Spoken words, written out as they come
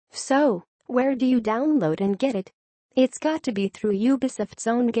So, where do you download and get it? It's got to be through Ubisoft's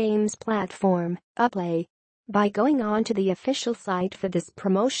own games platform, Uplay. By going on to the official site for this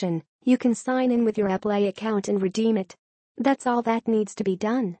promotion, you can sign in with your Uplay account and redeem it. That's all that needs to be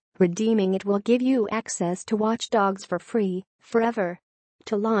done. Redeeming it will give you access to Watch Dogs for free, forever.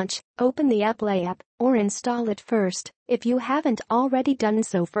 To launch, open the Uplay app or install it first if you haven't already done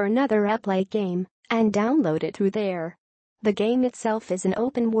so for another Uplay game, and download it through there. The game itself is an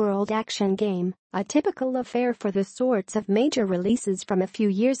open-world action game, a typical affair for the sorts of major releases from a few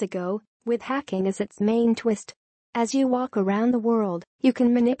years ago, with hacking as its main twist. As you walk around the world, you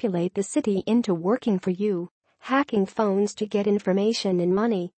can manipulate the city into working for you, hacking phones to get information and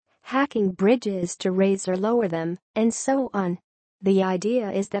money, hacking bridges to raise or lower them, and so on. The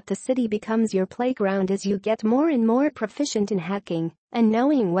idea is that the city becomes your playground as you get more and more proficient in hacking and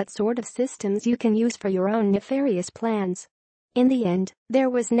knowing what sort of systems you can use for your own nefarious plans. In the end, there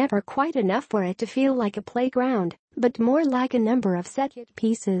was never quite enough for it to feel like a playground, but more like a number of set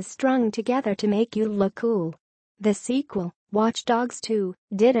pieces strung together to make you look cool. The sequel, Watch Dogs 2,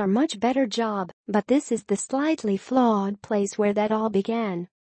 did a much better job, but this is the slightly flawed place where that all began.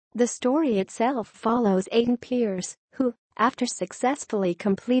 The story itself follows Aiden Pierce, who, after successfully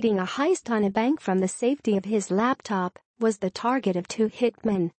completing a heist on a bank from the safety of his laptop, was the target of two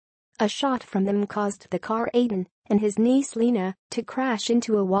hitmen. A shot from them caused the car Aiden and his niece Lena to crash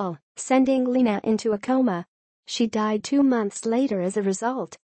into a wall, sending Lena into a coma. She died 2 months later as a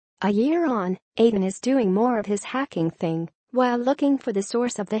result. A year on, Aiden is doing more of his hacking thing while looking for the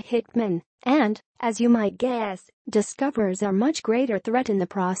source of the hitmen, and, as you might guess, discovers a much greater threat in the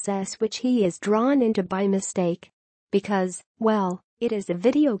process which he is drawn into by mistake. Because, well, it is a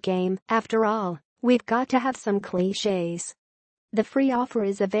video game, after all, we've got to have some cliches. The free offer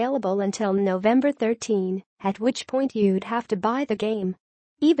is available until November 13, at which point you'd have to buy the game.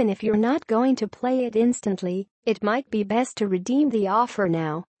 Even if you're not going to play it instantly, it might be best to redeem the offer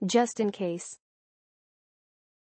now, just in case.